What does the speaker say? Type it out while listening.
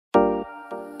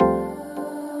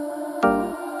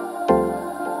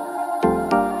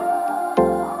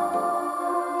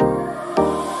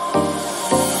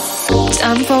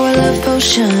Time for a love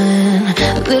potion,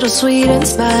 a little sweet and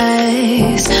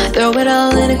spice. Throw it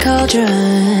all in a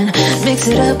cauldron, mix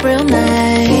it up real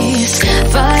nice.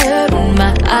 Fire in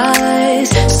my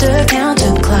eyes, stir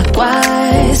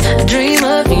counterclockwise. I dream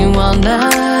of you all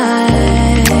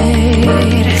night.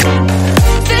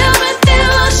 Feel with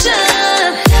devotion,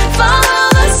 follow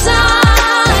the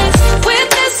signs. With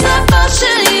this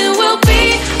devotion, you will be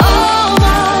all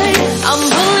mine. I'm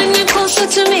pulling you closer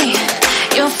to me.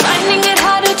 You're finding it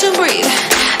harder to breathe.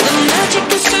 The magic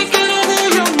is taking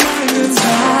over your mind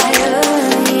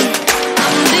entirely.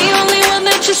 I'm the only one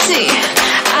that you see.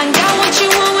 I got what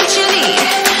you want, what you need.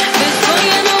 Before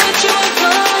you know it, you are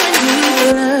falling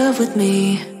in love with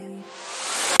me.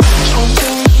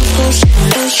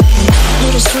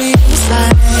 Little sweet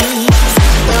inside.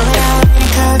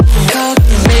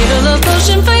 Made a love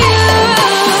potion for you.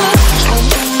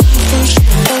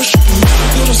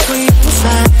 Little sweet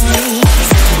inside.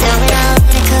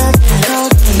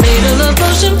 Made a love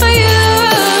potion for you.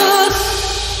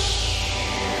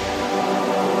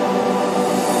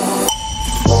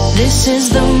 This is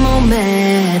the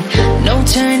moment, no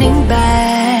turning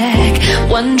back.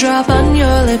 One drop on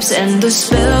your lips and the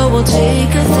spell will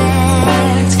take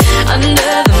effect.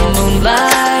 Under the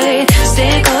moonlight,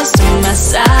 stay close to my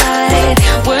side.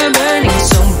 We're burning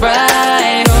so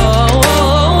bright. Oh,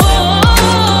 oh, oh,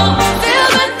 oh. Feel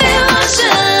the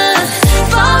devotion,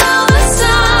 follow the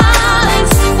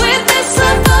signs. With this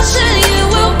devotion, you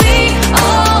will be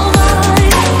all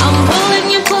mine. I'm pulling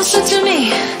you closer to me.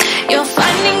 You're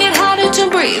finding it harder to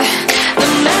breathe. The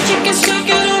magic is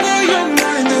taking over your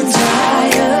mind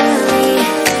entirely.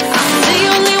 I'm the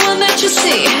only one that you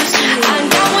see. I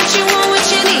got what you want, what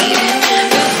you need.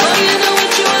 Before you know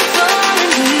it, you are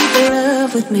falling deep in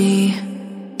love with me.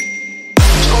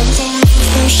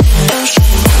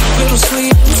 Little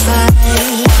sweet inside.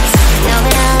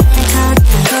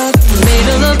 Made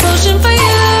a love potion for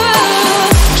you.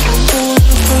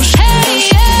 Hey,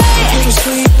 yeah. Little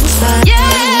sweet inside. Yeah.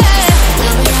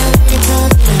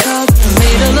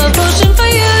 Made a love potion for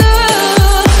you.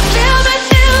 Feel the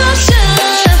devotion,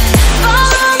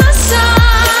 follow the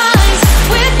signs.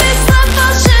 With this love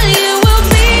potion, you will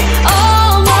be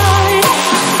all mine.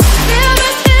 Feel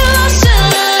the devotion,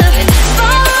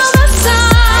 follow the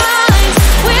signs.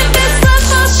 With this love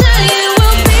potion, you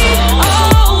will be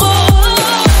all mine.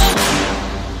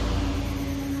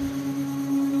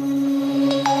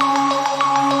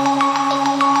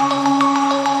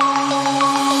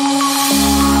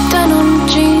 Denim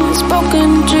jeans,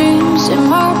 broken dreams in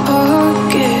my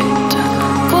pocket.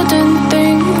 Golden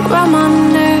thing round my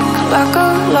neck like a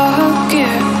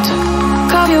locket.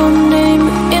 Carve your name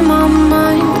in my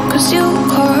mind, 'cause you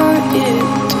caught it.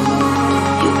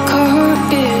 You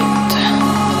caught it.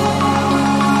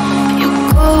 You're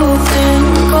golden,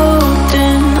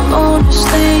 golden.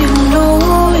 Honestly, you know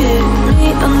it.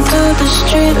 Meet under the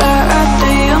street light at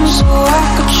the end so I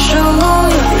could show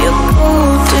you. You're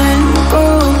golden,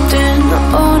 golden.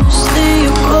 Honestly,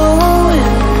 you're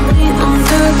glowing. Meet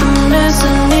under the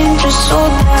mezzanine just so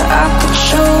that I could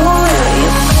show you.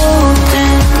 You're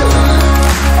golden.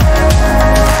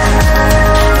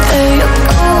 Yeah, you're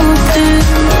golden.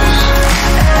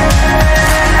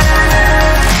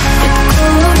 You're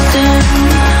golden.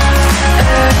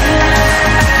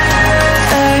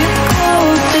 Yeah, you're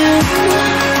golden.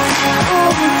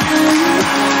 Golden.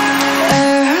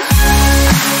 Yeah.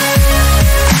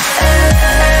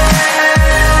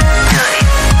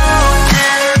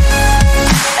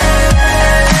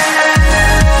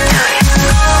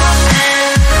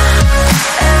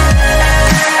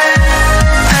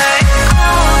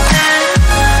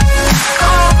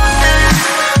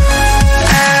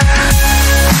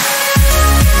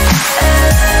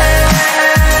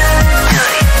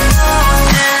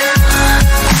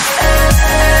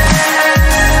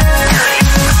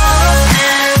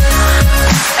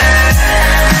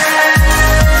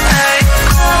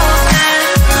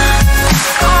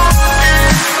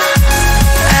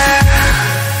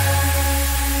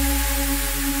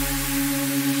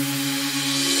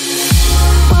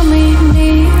 When we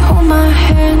meet, hold my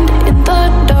hand in the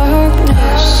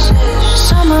darkness.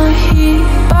 Summer heat,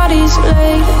 bodies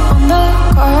laid on the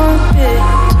carpet.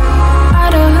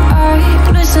 Eye to eye,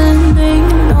 glistening,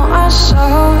 no, I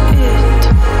saw it.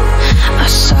 I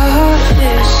saw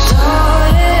it.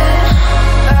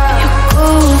 You're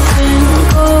golden,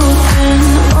 golden.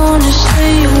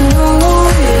 Honestly, you know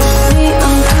it. Meet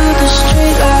under the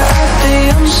street light at the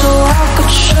end so I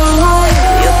could show you.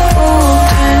 You're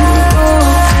golden,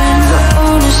 golden.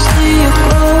 Honestly, you're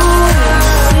glowing.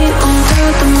 Meet under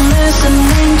the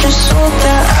mezzanine just so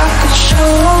that I could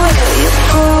show you. You're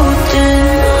golden.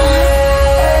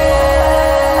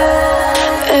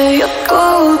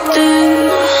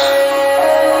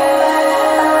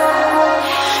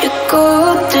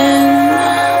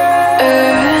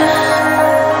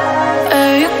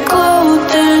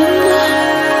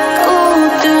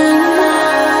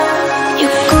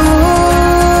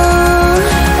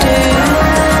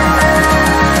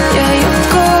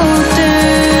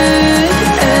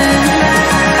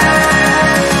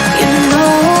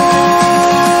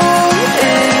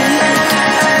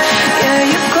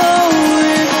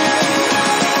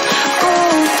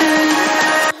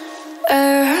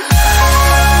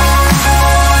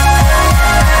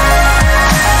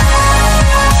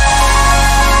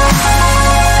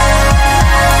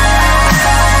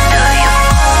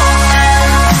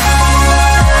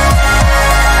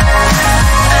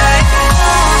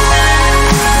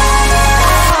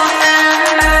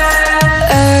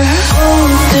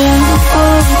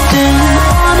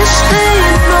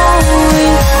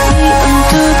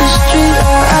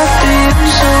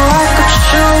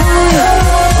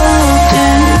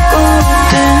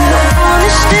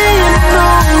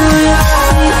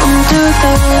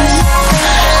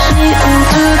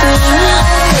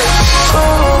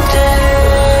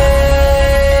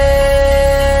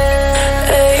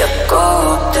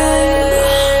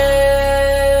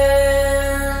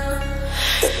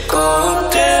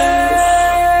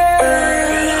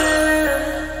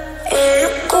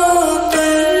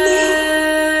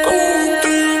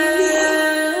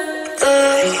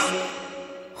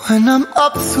 When I'm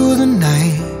up through the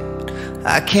night,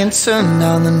 I can't turn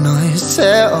down the noise,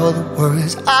 say all the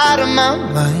words out of my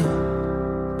mind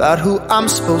about who I'm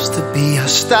supposed to be. I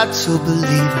start to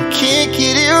believe I can't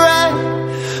get it right.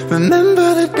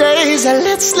 Remember the days I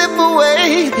let slip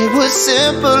away, they were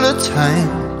simpler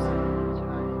times.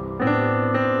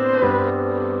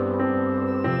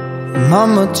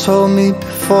 Mama told me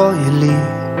before you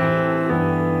leave,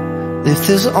 if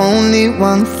there's only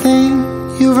one thing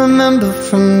you remember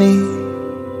from me,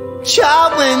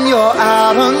 child, when you're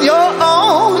out on your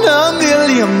own, a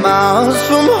million miles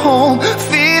from home,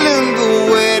 feeling the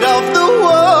weight of the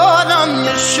world on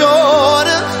your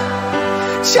shoulders.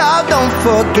 Child, don't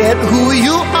forget who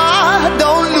you are,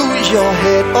 don't lose your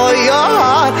head or your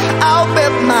heart. I'll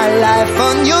bet my life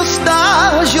on your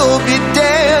stars, you'll be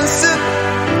dancing,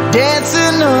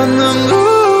 dancing on the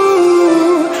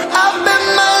moon. I'll bet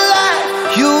my life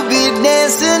you'll be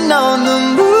dancing on the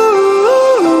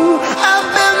moon. I'll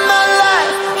bet my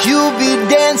life you'll be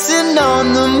dancing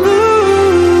on the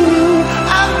moon.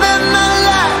 I'll bet my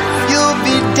life you'll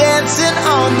be dancing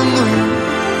on the moon.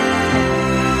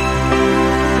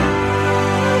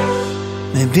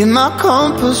 Maybe my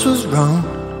compass was wrong,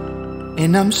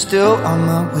 and I'm still on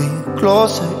my way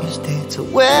closer each day to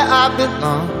where I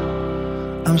belong.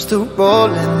 I'm still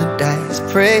rolling the dice,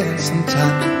 praying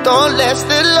sometimes it don't last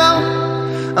that long.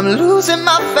 I'm losing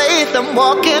my faith, I'm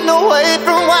walking away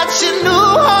from what you knew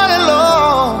all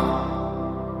along.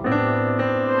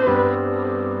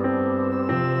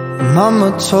 Mama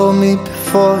told me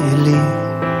before you leave,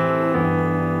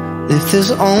 if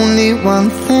there's only one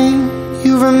thing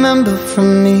you remember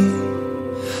from me,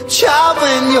 child,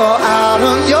 when you're out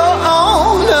on your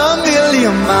own, a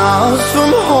million miles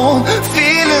from home,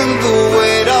 feeling the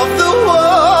weight of the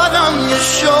world on your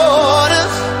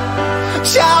shoulders.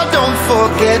 Child, don't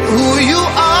forget who you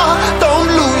are, don't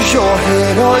lose your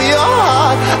head or your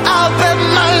heart. I'll bet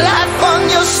my life on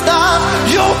your star,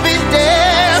 you'll be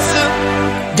dancing,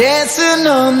 dancing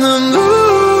on the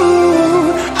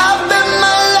moon. I'll bet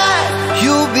my life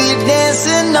you'll be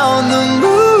dancing on the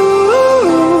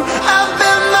moon. I'll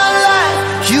bet my life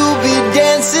you'll be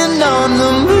dancing on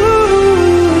the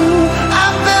moon.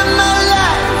 I'll bet my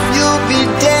life you'll be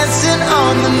dancing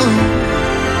on the moon.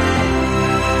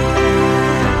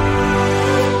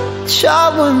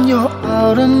 Child, when you're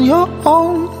out on your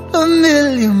own, a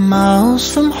million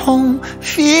miles from home,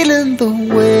 feeling the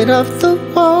weight of the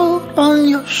world on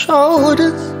your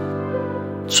shoulders.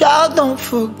 Child, don't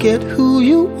forget who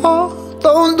you are,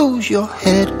 don't lose your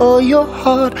head or your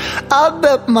heart. I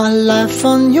bet my life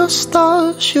on your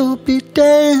stars, you'll be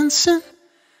dancing,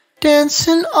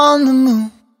 dancing on the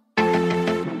moon.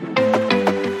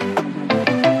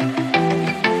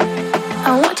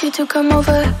 I want you to come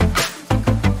over,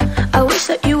 I wish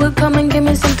that you would come and give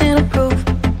me something to prove.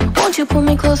 Won't you pull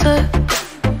me closer?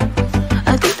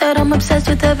 I think that I'm obsessed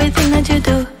with everything that you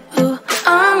do.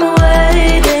 I'm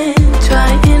waiting,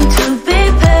 trying to be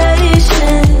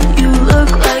patient. You look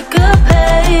like a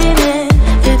painting,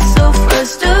 it's so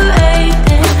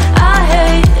frustrating. I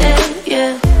hate it,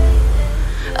 yeah.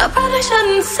 I probably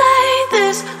shouldn't say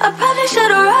this, I probably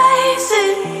should erase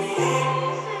it.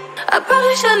 I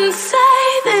probably shouldn't say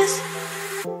this.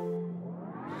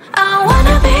 I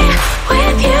wanna be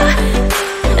with you,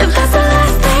 if that's the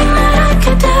last thing that I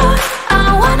could do. I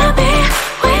wanna be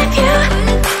with you,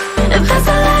 if that's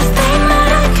the last thing that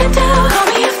I could do. Call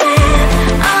me a fan,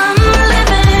 I'm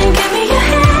living, give me your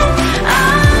hand,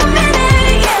 I'm in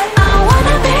it, yeah. I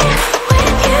wanna be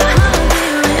with you,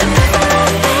 if that's the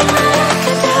last thing that I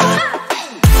could do.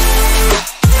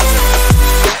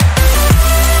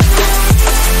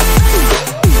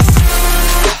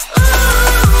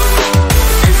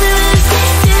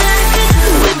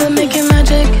 We've been making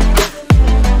magic,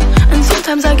 and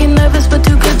sometimes I get nervous but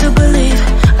too good to believe.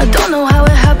 I don't know how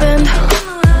it happened,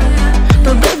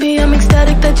 but baby I'm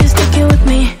ecstatic that you're sticking with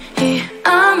me.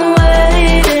 I'm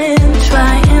waiting,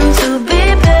 trying to be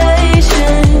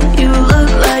patient. You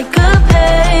look like a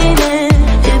painting,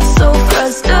 it's so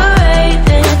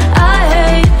frustrating. I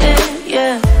hate it,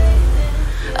 yeah.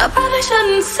 I probably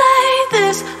shouldn't say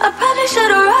this, I probably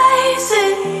should erase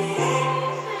it.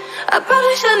 I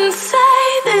probably shouldn't say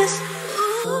this.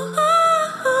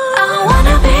 I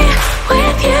wanna be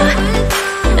with you,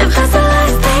 if that's the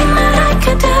last thing that I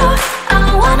could do.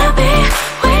 I wanna be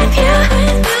with you,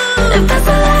 if that's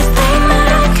the last thing that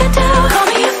I could do. Call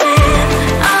me a fan,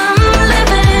 I'm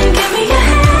living, give me your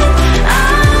hand,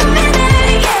 I'm in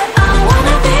it, yeah. I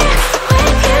wanna be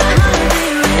with you,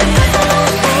 if that's the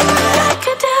last thing that I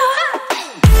could do.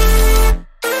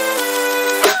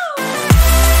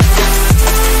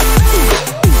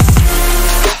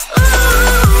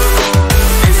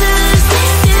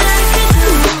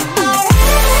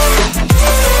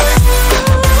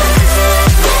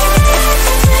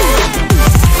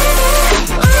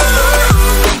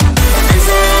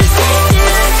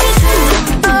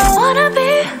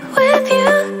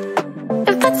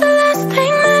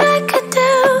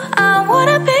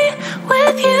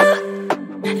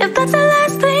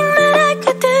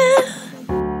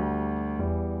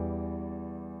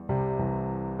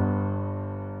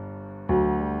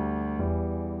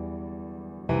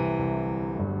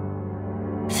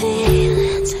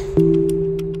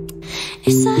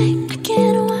 It's like I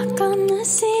can't walk on the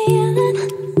ceiling.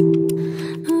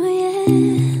 Oh yeah,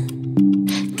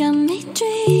 got me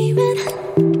dreaming,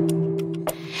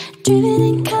 dreaming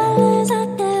in colors I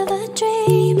never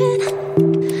dreamed.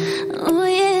 Oh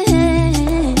yeah,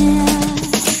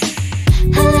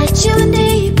 I let you in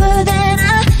deeper than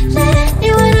I let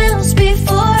anyone else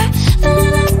before.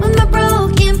 Filling up with my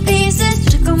broken pieces,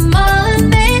 took them all and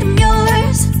made them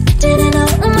yours. Didn't know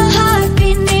what my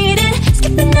heartbeat needed,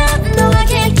 skipping out, no I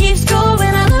can't keep score.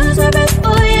 When I lose my breath,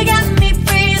 boy, you got me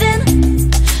breathing.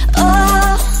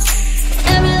 Oh,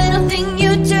 every little thing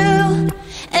you do,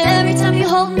 every time you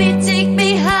hold me, take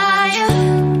me higher,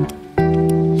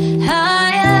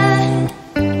 higher.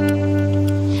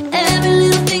 Every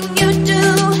little thing you do,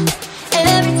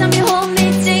 every time you hold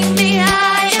me, take me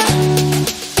higher,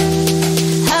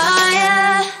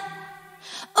 higher.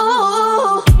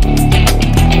 Oh,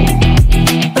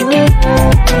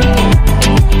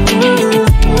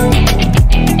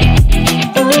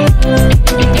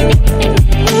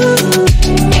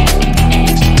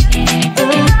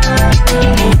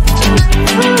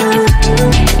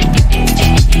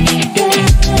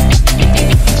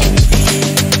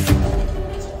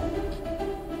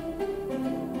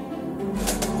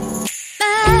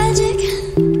 magic.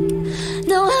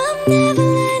 No, I'm never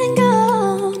letting go.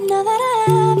 Now that I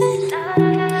have it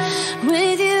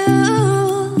with you.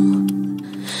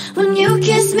 When you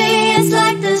kiss me, it's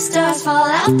like the stars fall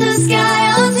out the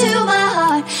sky onto my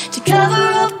heart to cover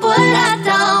up what I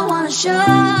don't wanna show.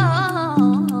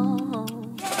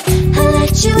 I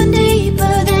let you in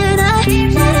deeper than I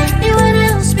let anyone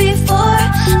else before.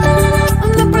 Filling up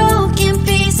with my broken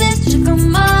pieces, took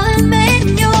them all and made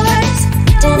them yours.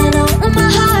 Didn't know what my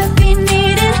heartbeat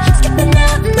needed, skipping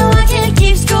out, no I can't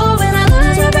keep score. When I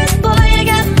lose my breath, boy, you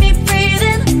got me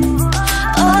breathing.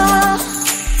 Oh,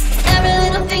 every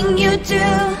little thing you do,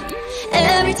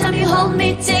 every time you hold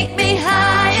me, take me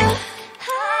higher,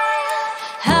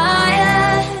 higher.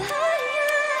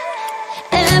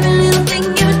 Every little thing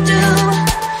you do,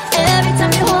 every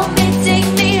time you hold me, take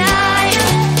me higher,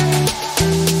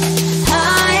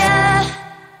 higher.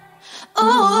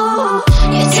 Oh,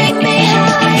 you take me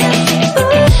higher,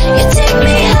 you take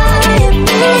me higher,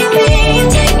 baby. You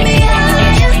take me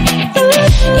higher,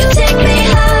 you take me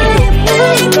higher,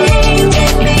 baby. You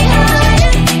take me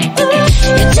higher,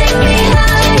 you take me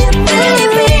higher,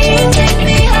 baby. You take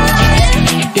me higher,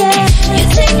 yeah. You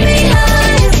take me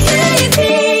higher,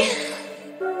 baby.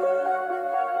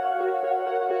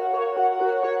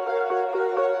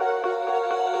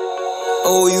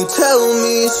 Oh, you tell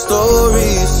me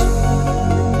stories,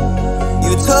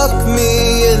 you tuck me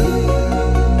in,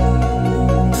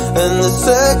 and the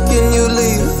second you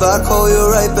leave, I call you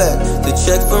right back to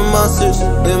check for monsters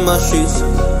in my sheets.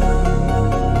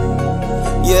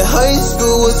 Yeah, high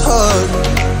school was hard.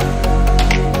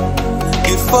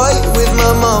 You'd fight with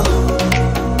my mom,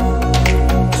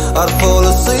 I'd fall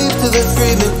asleep to the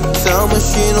screaming, sound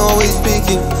machine always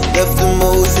speaking, left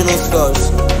emotional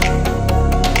scars.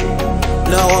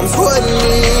 Now I'm 21,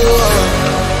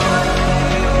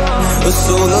 a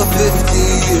soul of 50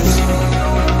 years.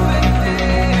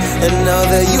 And now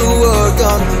that you are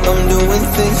gone, I'm doing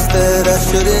things that I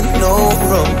shouldn't know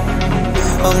from.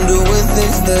 I'm doing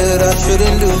things that I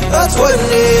shouldn't do. At 21,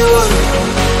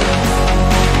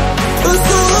 a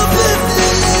soul of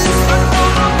 50 years.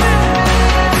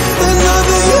 And now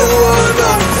that you are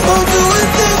gone, I'm doing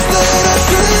things that I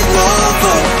shouldn't know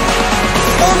from.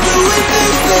 I'm doing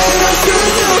things that I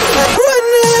shouldn't do. At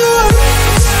 21.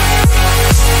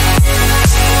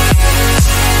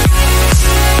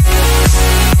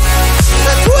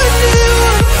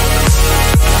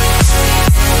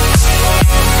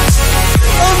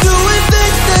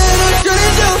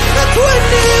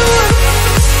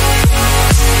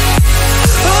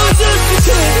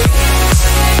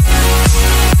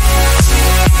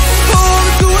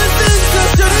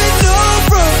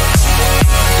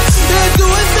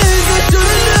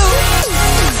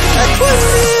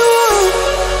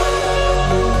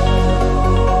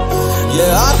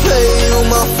 Yeah, I play you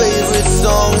my favorite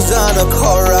songs on a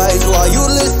car ride while you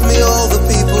list me all the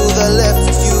people that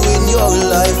left you in your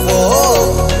life.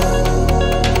 Oh,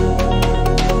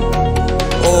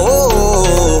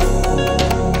 oh,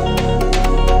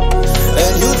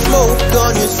 and you smoke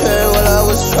on your chair while I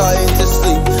was trying to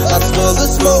sleep. I smell the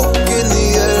smoke in the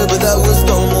air, but that was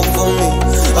normal for me.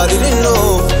 I didn't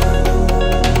know,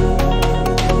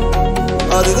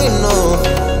 I didn't know.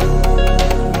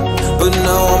 But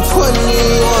now I'm 21,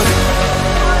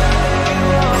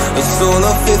 a soul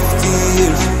of 50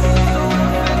 years.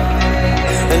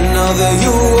 And now that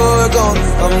you are gone,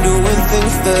 I'm doing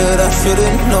things that I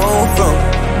shouldn't know from.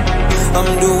 I'm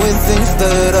doing things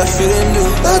that I shouldn't do.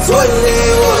 At 21,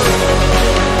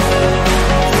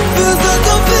 feels like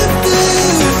I'm 50.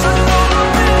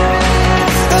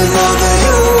 And now that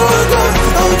you are gone,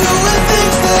 I'm doing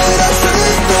things that I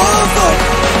shouldn't go for.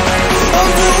 I'm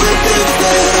doing things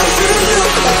that I shouldn't do.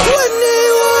 At 21,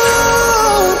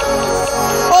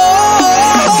 oh,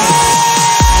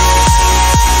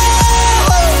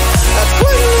 at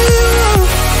 21,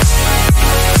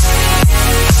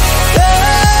 yeah,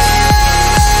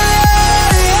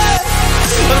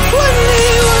 I'm 21.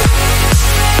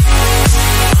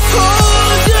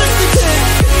 Oh, just a kid.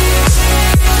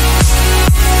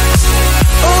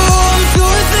 Oh, I'm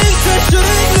doing things I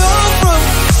shouldn't know from.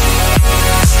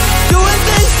 Doing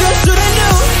things I shouldn't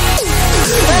know.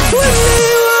 At 21.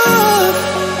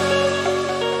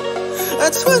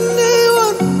 At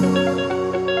 21.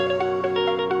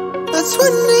 At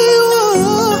 21.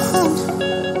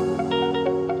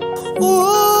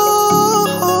 Whoa.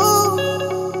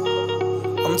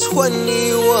 I'm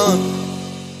 21.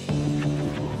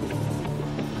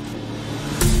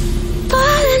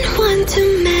 Fallen one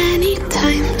too many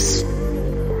times,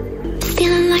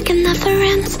 feeling like it never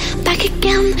ends. Back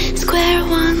again, square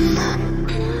one.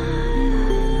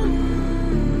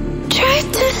 Tried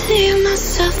to leave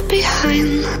myself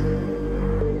behind,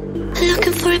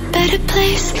 looking for a better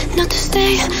place, not to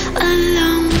stay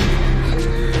alone.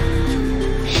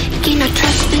 Gain our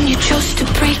trust and you chose to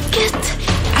break it.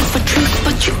 Ask for truth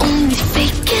but you only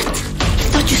fake it.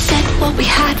 Thought you said what we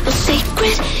had was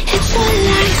sacred. It's all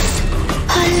lies,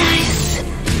 all lies.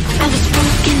 I was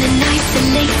broken and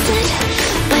isolated,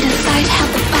 but inside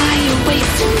held the fire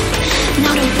waiting.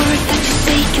 Not a word that you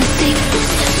say can save this,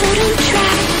 so don't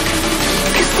try,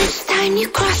 'cause this time you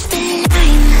crossed the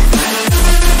line.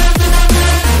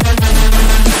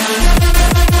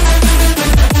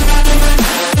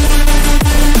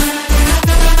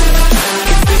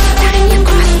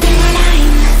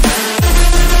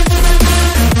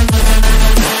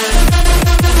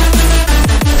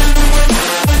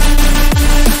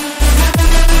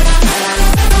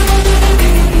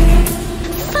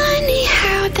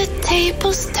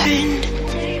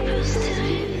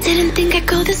 Didn't think I'd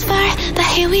go this far, but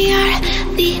here we are,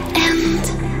 the end.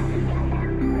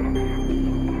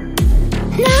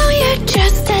 Now you're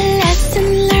just a lesson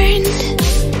learned,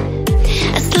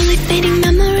 a slowly fading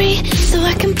memory, so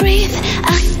I can breathe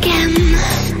again.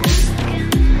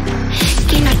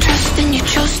 Gain our trust and you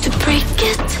chose to break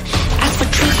it. Ask for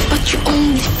truth but you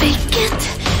only fake it.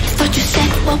 Thought you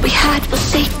said what we had was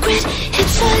sacred.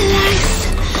 It's all lies,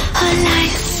 all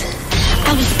lies.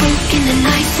 I was broken and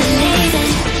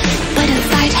isolated, but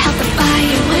inside held the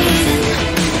fire waiting.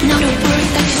 Not a word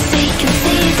that you say can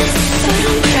save this, so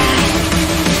don't try,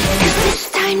 'cause this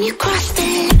time you crossed the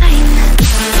line.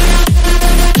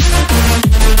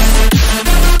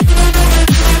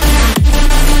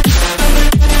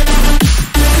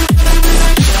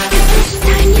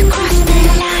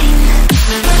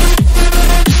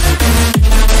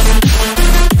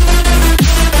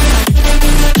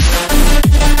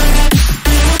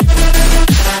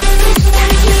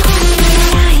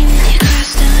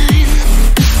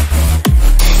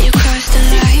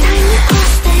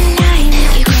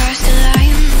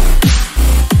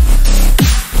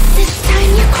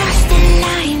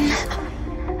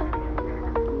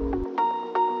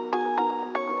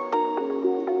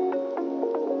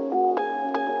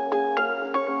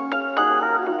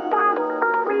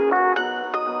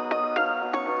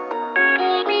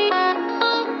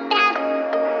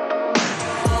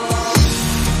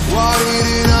 Why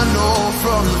didn't I know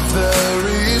from the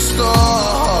very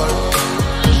start?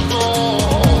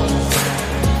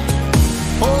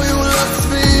 Oh, you left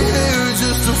me here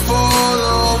just to fall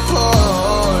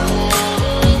apart.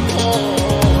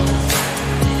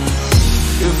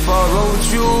 If I wrote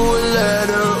you a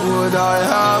letter, would I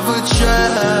have a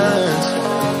chance?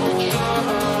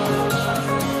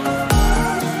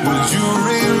 Would you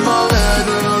read my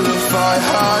letter if I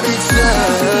had a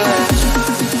chance?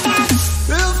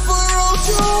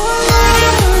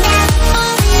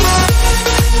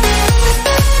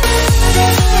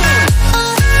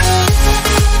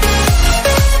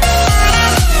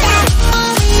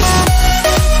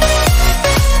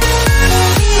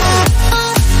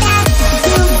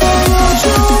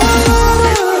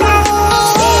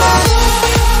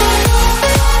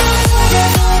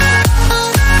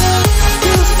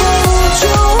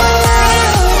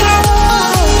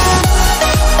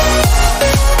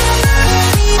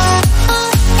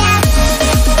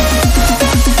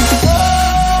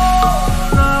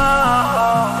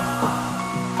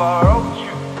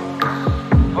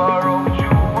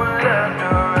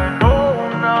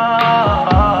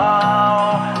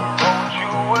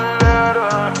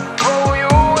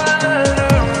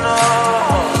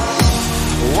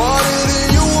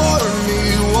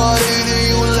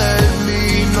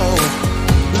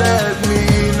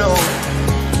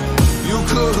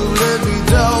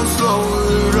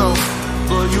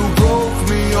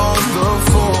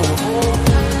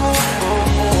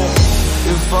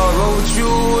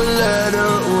 a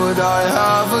letter, would I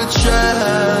have a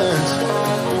chance?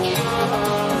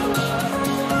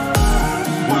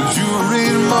 Would you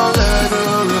read my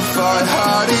letter if I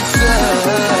had it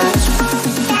sent?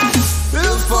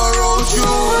 If I wrote you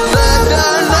a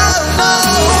letter now,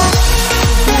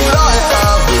 would I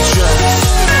have a chance?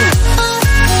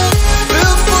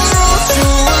 If I wrote you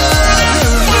a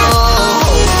letter now,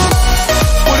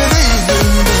 would it even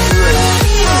be read?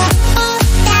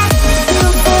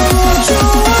 If I wrote you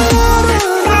a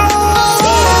letter now,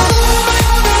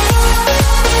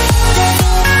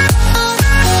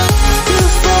 if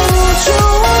I wrote you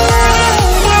a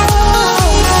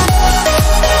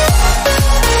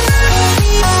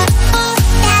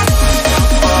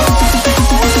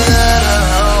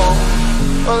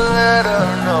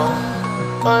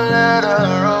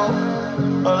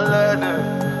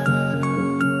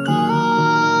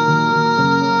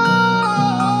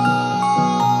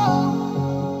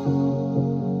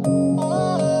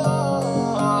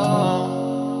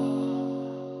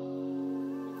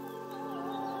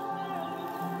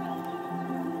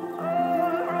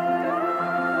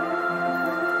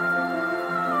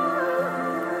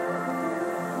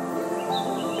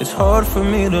It's hard for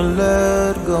me to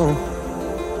let go,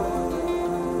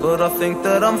 but I think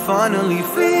that I'm finally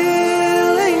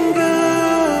feeling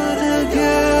good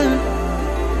again.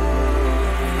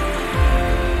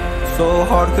 So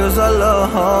hard cause I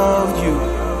loved you,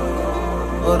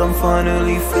 but I'm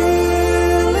finally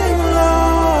feeling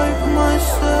like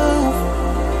myself.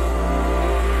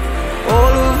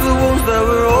 All of the wounds that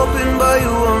were opened by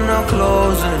you are now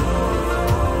closing.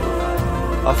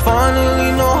 I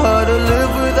finally know how to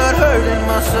live without hurting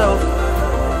myself.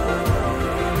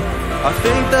 I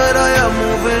think that I am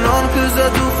moving on cause I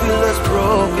do feel less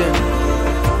broken.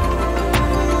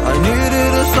 I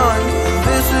needed a sign,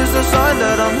 this is a sign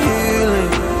that I'm healing.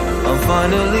 I'm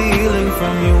finally healing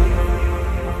from you.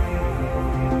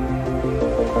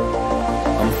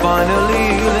 I'm finally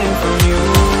healing from you.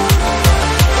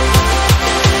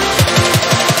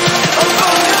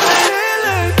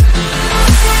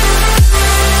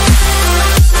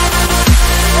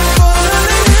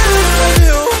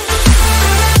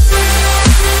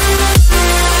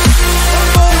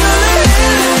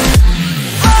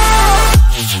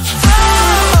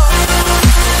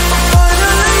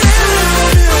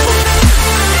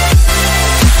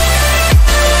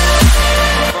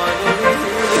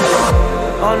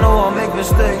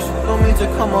 Mistakes, don't mean to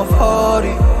come off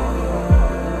hardy.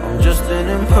 I'm just an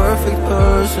imperfect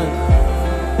person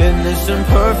in this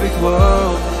imperfect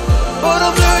world, but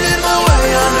I'm learning my way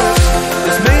under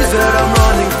this maze that I'm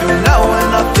running through. Now when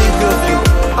I think of you,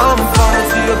 I'm falling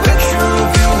to a picture of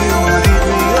you. You would eat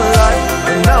me alive.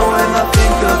 And now when I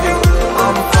think of you,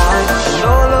 I'm fine. And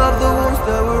all of the wounds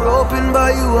that were opened by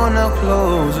you are now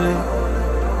closing.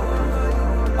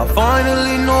 I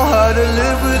finally know how to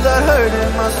live without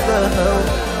hurting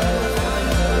myself.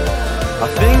 I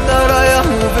think that I am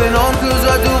moving on cause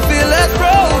I do feel less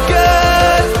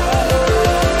broken.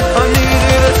 I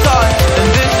needed a sign, and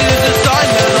this is a sign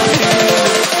that I'm healing.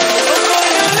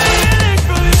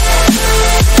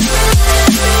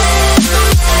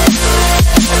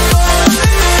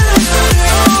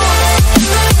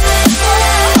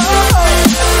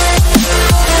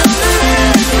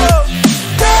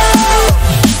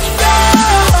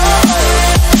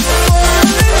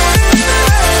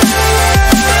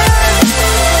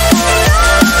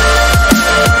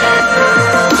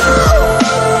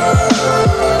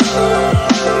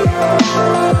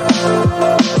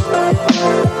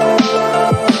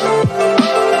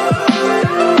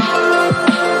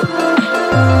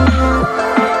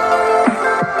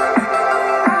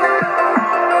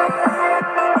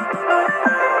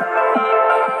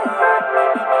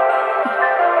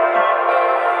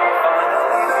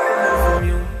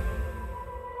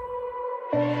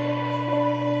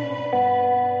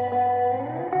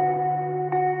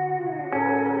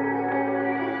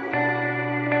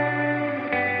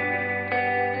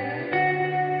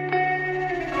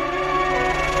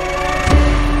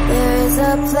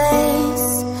 A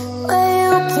place where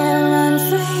you can run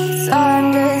free. Time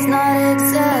does not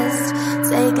exist.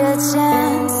 Take a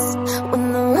chance when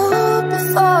the road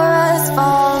before us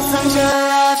falls under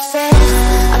our face.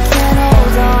 I can't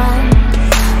hold on,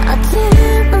 I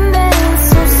can't remain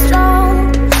so strong.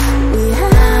 We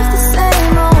have the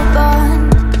same old bond,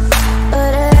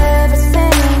 but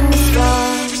everything is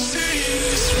gone.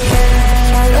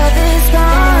 My love is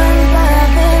gone, but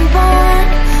I've been born.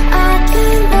 I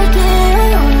can't make it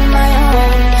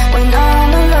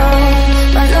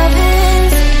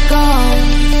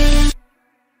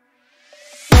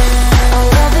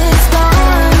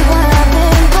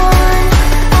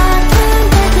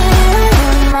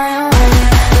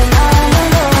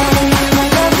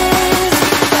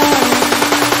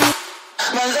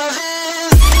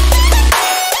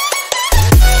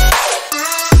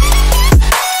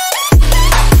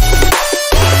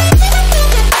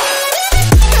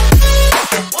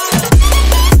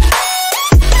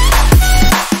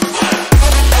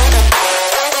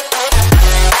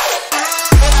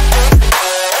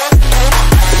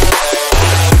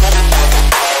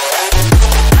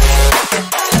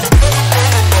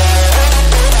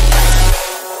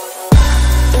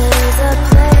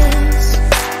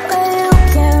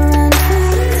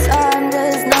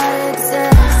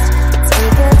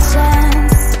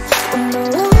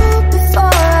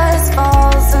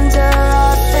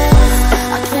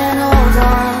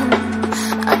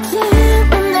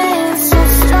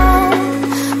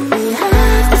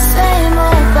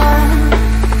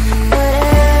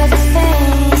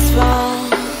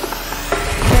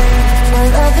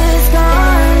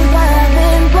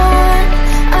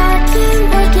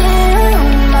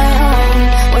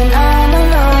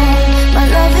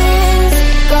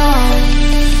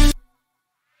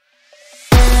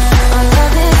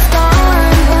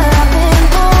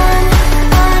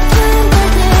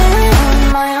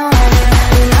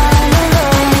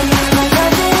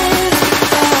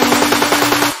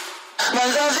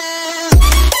losing.